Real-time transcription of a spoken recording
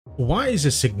Why is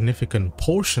a significant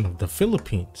portion of the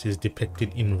Philippines is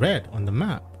depicted in red on the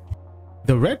map?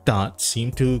 The red dots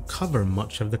seem to cover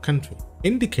much of the country,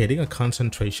 indicating a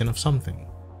concentration of something.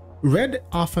 Red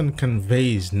often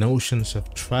conveys notions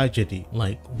of tragedy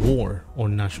like war or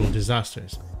natural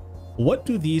disasters. What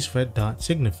do these red dots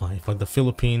signify for the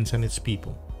Philippines and its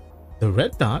people? The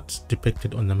red dots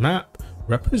depicted on the map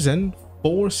represent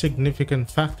 4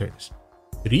 significant factors.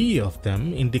 3 of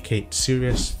them indicate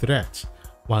serious threats,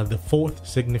 while the 4th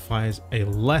signifies a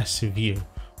less severe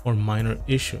or minor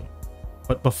issue.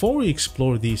 But before we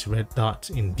explore these red dots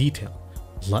in detail,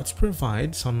 let's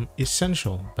provide some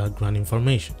essential background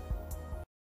information.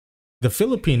 The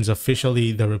Philippines,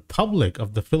 officially the Republic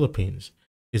of the Philippines,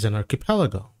 is an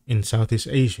archipelago in Southeast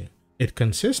Asia. It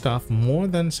consists of more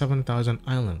than 7,000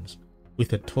 islands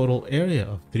with a total area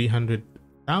of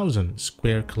 300,000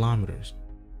 square kilometers,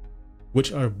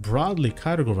 which are broadly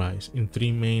categorized in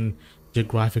 3 main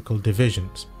geographical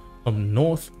divisions from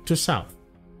north to south: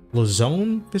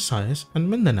 Luzon, Visayas, and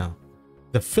Mindanao.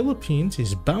 The Philippines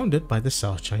is bounded by the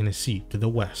South China Sea to the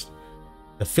west,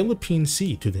 the Philippine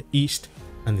Sea to the east,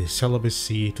 and the Celebes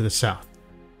Sea to the south.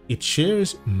 It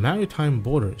shares maritime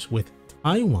borders with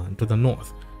Taiwan to the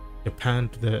north, Japan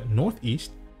to the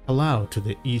northeast, Palau to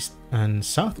the east and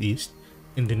southeast,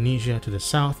 Indonesia to the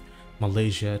south,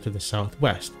 Malaysia to the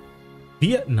southwest,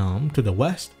 Vietnam to the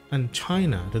west, and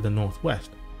China to the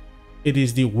northwest. It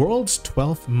is the world's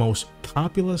 12th most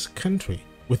populous country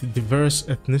with diverse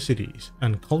ethnicities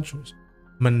and cultures.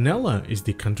 Manila is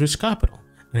the country's capital,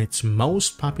 and its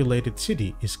most populated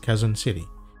city is Quezon City.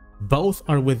 Both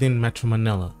are within Metro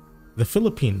Manila. The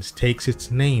Philippines takes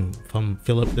its name from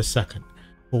Philip II,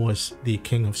 who was the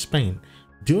King of Spain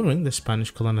during the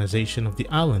Spanish colonization of the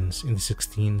islands in the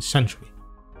 16th century,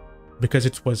 because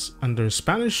it was under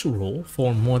Spanish rule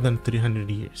for more than 300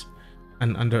 years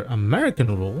and under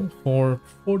American rule for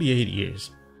 48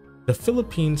 years. The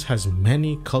Philippines has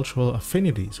many cultural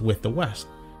affinities with the West.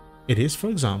 It is, for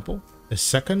example, the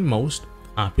 2nd most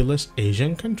populous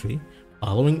Asian country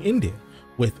following India,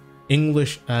 with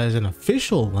English as an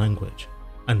official language,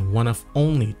 and one of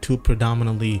only 2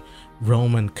 predominantly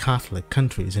Roman Catholic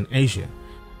countries in Asia,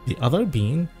 the other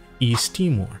being East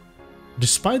Timor.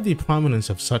 Despite the prominence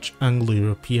of such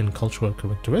Anglo-European cultural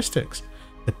characteristics,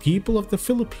 the people of the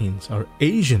Philippines are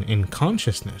Asian in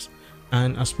consciousness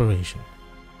and aspiration.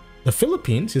 The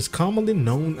Philippines is commonly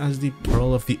known as the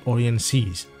Pearl of the Orient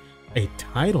Seas, a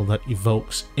title that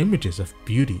evokes images of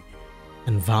beauty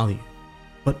and value.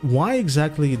 But why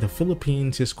exactly the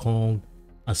Philippines is called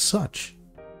as such?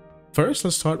 First,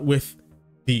 let's start with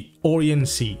the Orient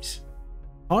Seas.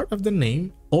 Part of the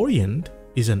name Orient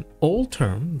is an old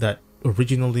term that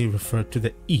originally referred to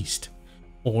the East,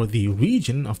 or the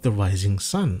region of the rising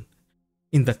sun.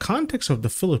 In the context of the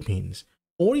Philippines,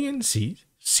 Orient Sea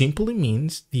simply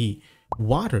means the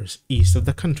waters east of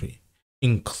the country,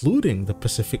 including the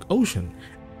Pacific Ocean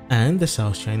and the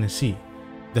South China Sea.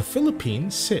 The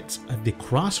Philippines sits at the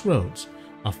crossroads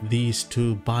of these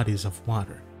 2 bodies of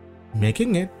water,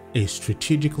 making it a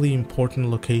strategically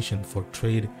important location for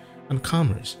trade and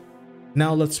commerce.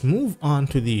 Now let's move on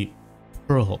to the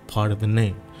pearl part of the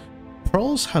name.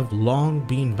 Pearls have long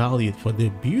been valued for their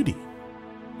beauty.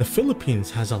 The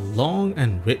Philippines has a long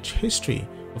and rich history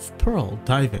of pearl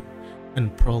diving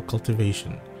and pearl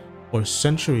cultivation. For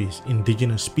centuries,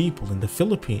 indigenous people in the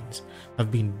Philippines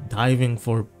have been diving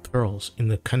for pearls in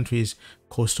the country's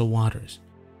coastal waters.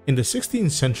 In the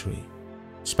 16th century,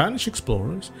 Spanish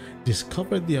explorers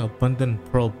discovered the abundant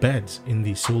pearl beds in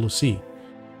the Sulu Sea,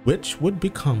 which would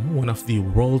become one of the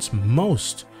world's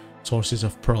most sources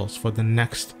of pearls for the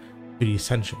next 3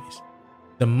 centuries.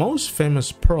 The most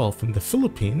famous pearl from the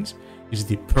Philippines is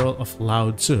the Pearl of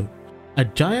Lao Tzu, a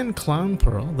giant clown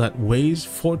pearl that weighs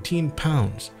 14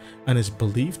 pounds and is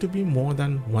believed to be more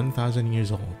than 1,000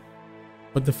 years old.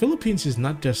 But the Philippines is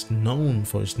not just known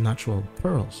for its natural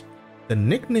pearls. The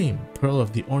nickname Pearl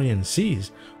of the Orient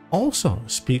Seas also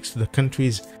speaks to the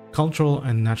country's cultural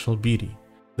and natural beauty.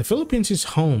 The Philippines is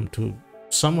home to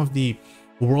some of the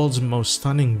world's most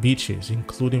stunning beaches,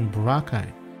 including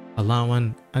Boracay,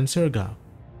 Palawan, and Siargao.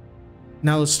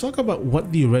 Now let's talk about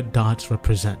what the red dots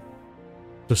represent.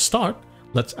 To start,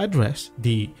 let's address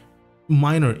the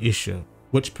minor issue,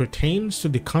 which pertains to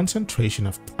the concentration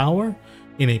of power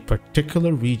in a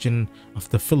particular region of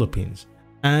the Philippines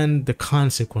and the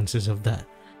consequences of that.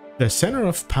 The center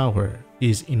of power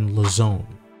is in Luzon.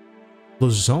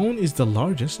 Luzon is the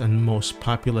largest and most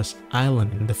populous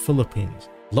island in the Philippines,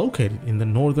 located in the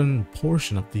northern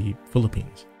portion of the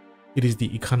Philippines. It is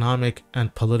the economic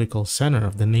and political center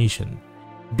of the nation.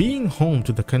 Being home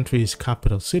to the country's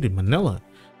capital city, Manila,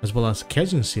 as well as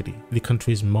Quezon City, the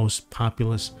country's most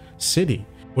populous city,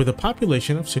 with a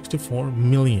population of 64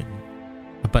 million,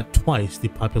 about twice the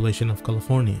population of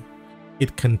California.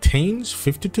 It contains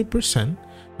 52%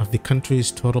 of the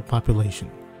country's total population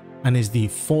and is the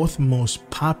fourth most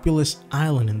populous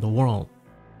island in the world.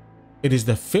 It is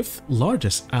the fifth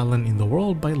largest island in the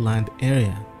world by land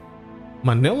area.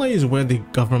 Manila is where the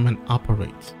government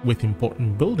operates, with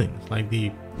important buildings like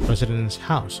the President's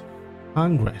House,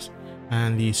 Congress,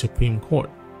 and the Supreme Court.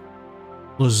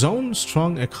 Luzon's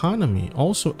strong economy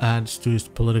also adds to its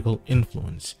political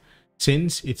influence,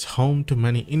 since it's home to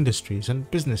many industries and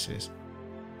businesses.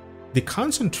 The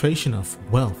concentration of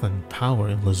wealth and power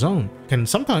in Luzon can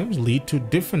sometimes lead to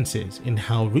differences in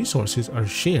how resources are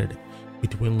shared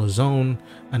between Luzon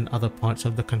and other parts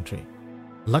of the country.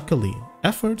 Luckily,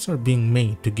 efforts are being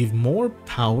made to give more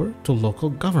power to local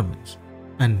governments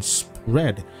and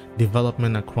spread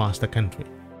development across the country.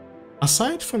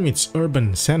 Aside from its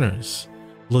urban centers,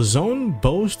 Luzon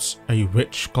boasts a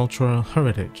rich cultural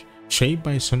heritage shaped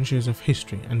by centuries of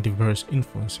history and diverse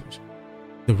influences.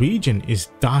 The region is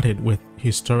dotted with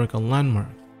historical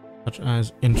landmarks such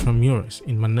as Intramuros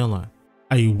in Manila,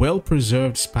 a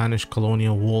well-preserved Spanish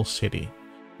colonial walled city,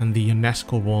 and the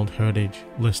UNESCO World Heritage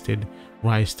listed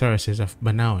rice terraces of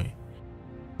Banaue.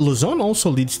 Luzon also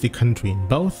leads the country in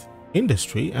both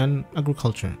industry and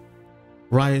agriculture.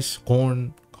 Rice,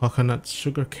 corn, coconuts,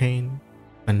 sugarcane,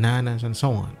 bananas, and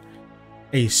so on.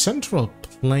 A central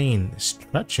plain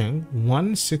stretching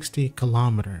 160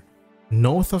 kilometers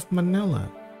north of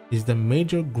Manila is the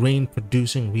major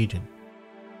grain-producing region.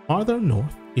 Farther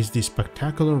north is the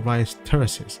spectacular rice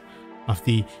terraces of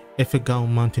the Ifugao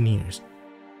Mountaineers.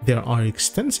 There are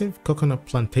extensive coconut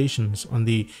plantations on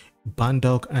the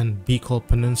Bandok and Bicol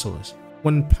peninsulas.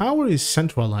 When power is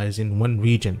centralized in one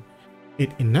region,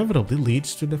 it inevitably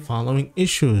leads to the following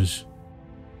issues.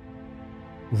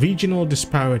 Regional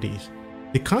disparities.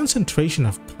 The concentration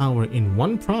of power in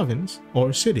one province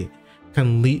or city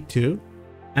can lead to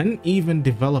uneven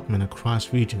development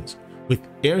across regions, with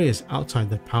areas outside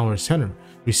the power center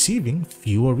receiving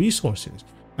fewer resources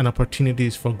and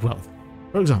opportunities for growth.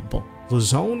 For example,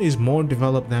 Luzon is more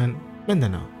developed than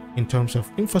Mindanao in terms of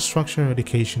infrastructure,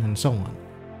 education, and so on.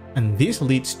 And this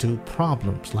leads to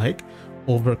problems like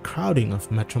overcrowding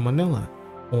of Metro Manila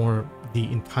or the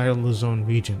entire Luzon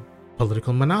region,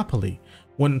 political monopoly.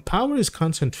 When power is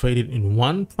concentrated in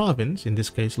one province, in this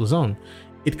case Luzon,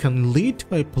 it can lead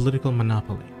to a political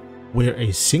monopoly where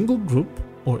a single group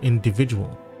or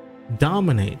individual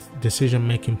dominates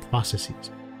decision-making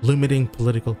processes, limiting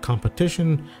political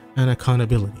competition and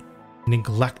accountability.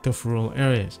 Neglect of rural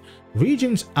areas.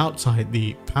 Regions outside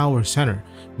the power center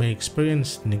may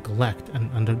experience neglect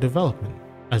and underdevelopment,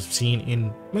 as seen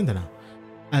in Mindanao,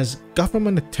 as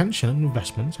government attention and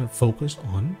investments are focused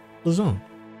on Luzon,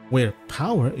 where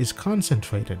power is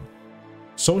concentrated.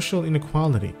 Social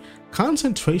inequality.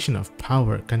 Concentration of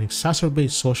power can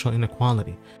exacerbate social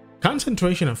inequality.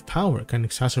 Concentration of power can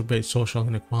exacerbate social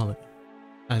inequality,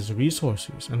 as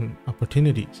resources and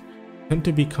opportunities tend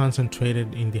to be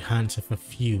concentrated in the hands of a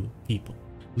few people,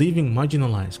 leaving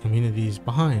marginalized communities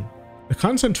behind. The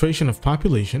concentration of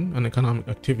population and economic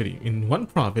activity in one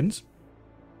province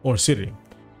or city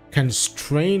can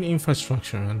strain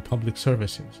infrastructure and public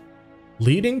services,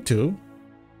 leading to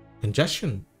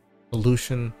congestion,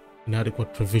 pollution,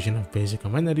 inadequate provision of basic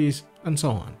amenities, and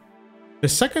so on. The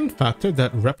second factor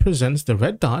that represents the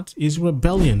red dots is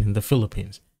rebellion in the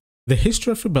Philippines. The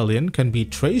history of rebellion can be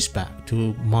traced back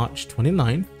to March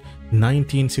 29,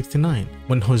 1969,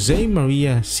 when Jose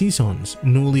Maria Sison's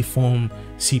newly formed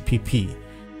CPP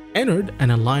entered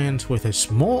an alliance with a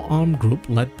small armed group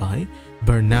led by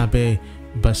Bernabe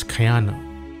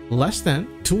Vizcaino. Less than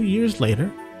 2 years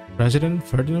later, President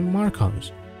Ferdinand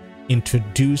Marcos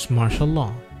introduced martial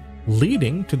law,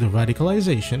 leading to the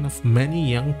radicalization of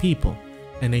many young people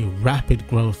and a rapid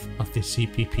growth of the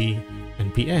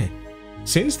CPP-NPA.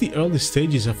 Since the early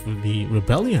stages of the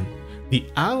rebellion, the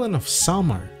island of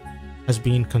Samar has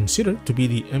been considered to be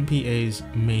the NPA's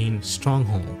main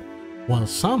stronghold, while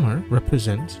Samar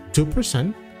represents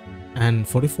 2% and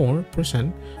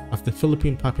 44% of the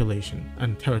Philippine population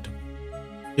and territory.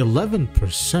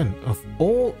 11% of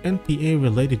all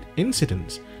NPA-related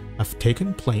incidents have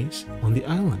taken place on the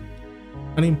island.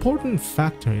 An important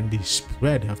factor in the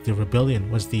spread of the rebellion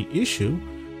was the issue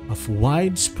of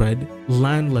widespread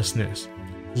landlessness.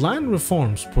 Land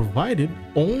reforms provided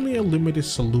only a limited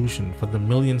solution for the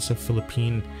millions of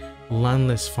Philippine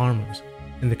landless farmers.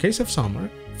 In the case of Samar,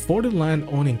 40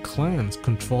 land-owning clans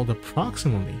controlled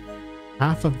approximately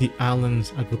half of the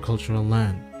island's agricultural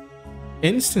land.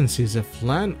 Instances of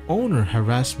landowner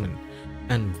harassment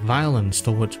and violence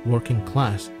towards working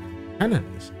class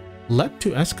tenants led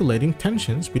to escalating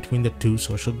tensions between the two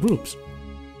social groups.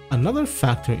 Another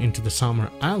factor into the Samar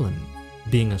Island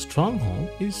being a stronghold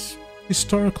is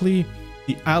historically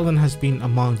the island has been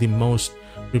among the most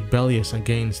rebellious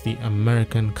against the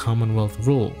American Commonwealth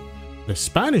rule, the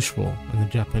Spanish rule, and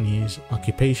the Japanese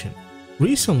occupation.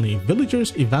 Recently,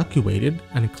 villagers evacuated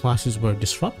and classes were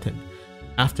disrupted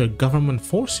after government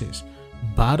forces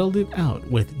battled it out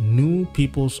with New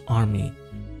People's Army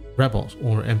rebels,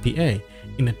 or NPA,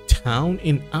 in a town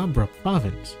in Abra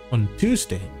province on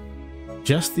Tuesday,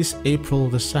 just this April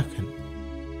the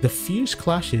 2nd. The fierce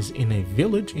clashes in a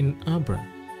village in Abra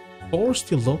forced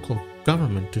the local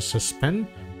government to suspend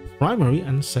primary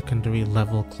and secondary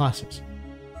level classes.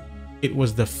 It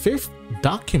was the fifth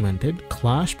documented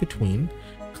clash between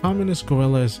communist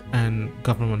guerrillas and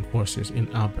government forces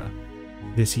in Abra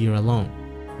this year alone.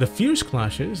 The fierce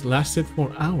clashes lasted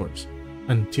for hours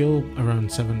until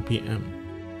around 7 p.m.,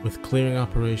 with clearing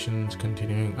operations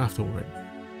continuing afterward.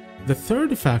 The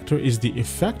third factor is the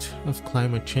effect of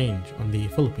climate change on the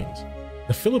Philippines.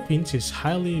 The Philippines is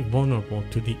highly vulnerable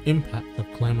to the impact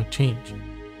of climate change.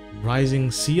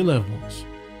 Rising sea levels,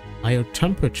 higher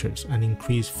temperatures, and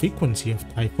increased frequency of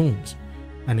typhoons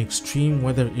and extreme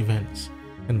weather events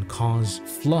can cause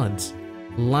floods,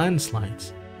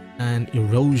 landslides, and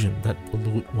erosion that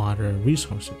pollute water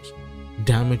resources,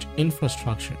 damage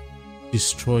infrastructure,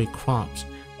 destroy crops,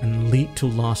 and lead to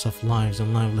loss of lives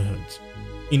and livelihoods.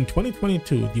 In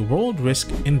 2022, the World Risk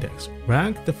Index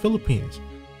ranked the Philippines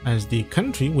as the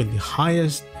country with the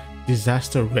highest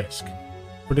disaster risk,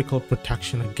 critical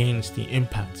protection against the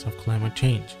impacts of climate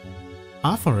change,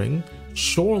 offering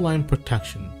shoreline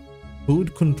protection,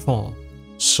 food control,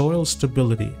 soil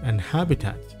stability, and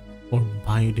habitat for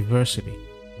biodiversity.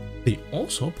 They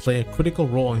also play a critical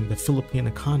role in the Philippine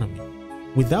economy.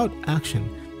 Without action,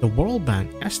 the World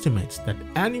Bank estimates that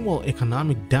annual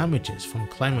economic damages from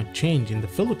climate change in the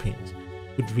Philippines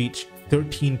could reach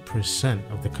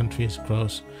 13% of the country's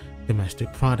gross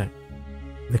domestic product.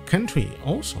 The country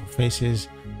also faces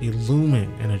a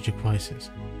looming energy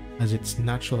crisis, as its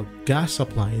natural gas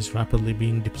supply is rapidly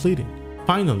being depleted.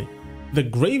 Finally, the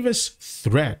gravest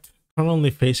threat currently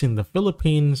facing the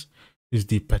Philippines is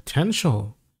the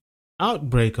potential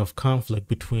outbreak of conflict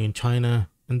between China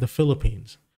and the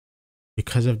Philippines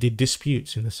because of the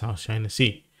disputes in the South China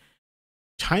Sea.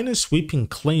 China's sweeping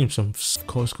claims of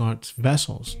Coast Guard's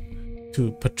vessels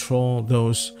to patrol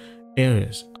those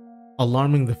areas,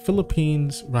 alarming the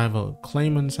Philippines, rival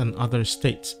claimants, and other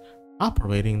states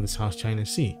operating in the South China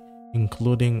Sea,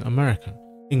 including America.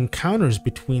 Encounters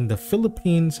between the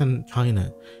Philippines and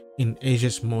China in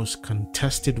Asia's most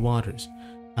contested waters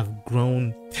have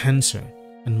grown tenser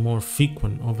and more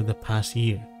frequent over the past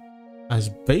year, as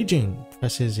Beijing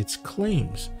presses its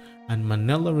claims and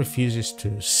Manila refuses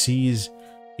to cease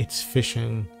its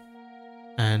fishing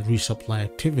and resupply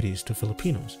activities to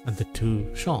Filipinos at the two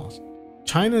shoals.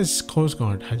 China's Coast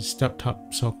Guard has stepped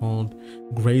up so-called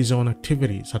gray zone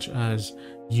activities such as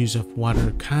use of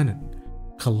water cannon,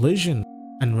 collision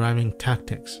and ramming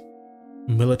tactics,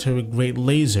 military-grade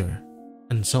laser,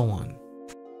 and so on.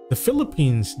 The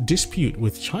Philippines' dispute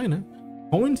with China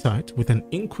coincides with an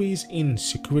increase in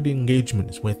security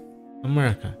engagements with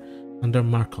America under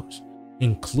Marcos,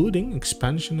 including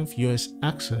expansion of US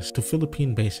access to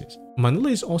Philippine bases. Manila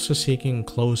is also seeking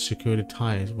close security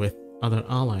ties with other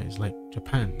allies like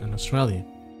Japan and Australia.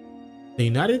 The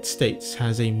United States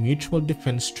has a mutual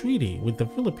defense treaty with the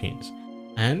Philippines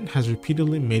and has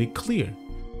repeatedly made it clear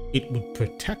it would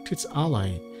protect its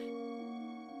ally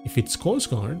if its Coast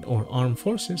Guard or armed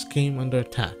forces came under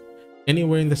attack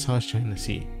anywhere in the South China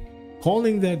Sea,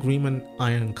 calling the agreement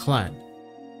ironclad.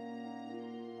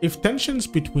 If tensions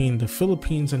between the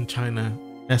Philippines and China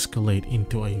escalate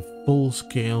into a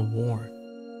full-scale war,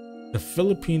 the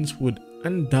Philippines would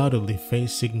undoubtedly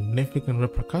face significant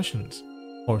repercussions.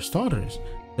 For starters,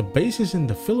 the bases in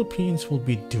the Philippines will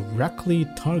be directly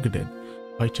targeted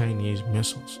by Chinese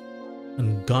missiles,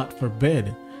 and God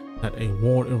forbid that a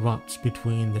war erupts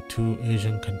between the two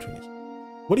Asian countries.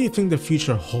 What do you think the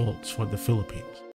future holds for the Philippines?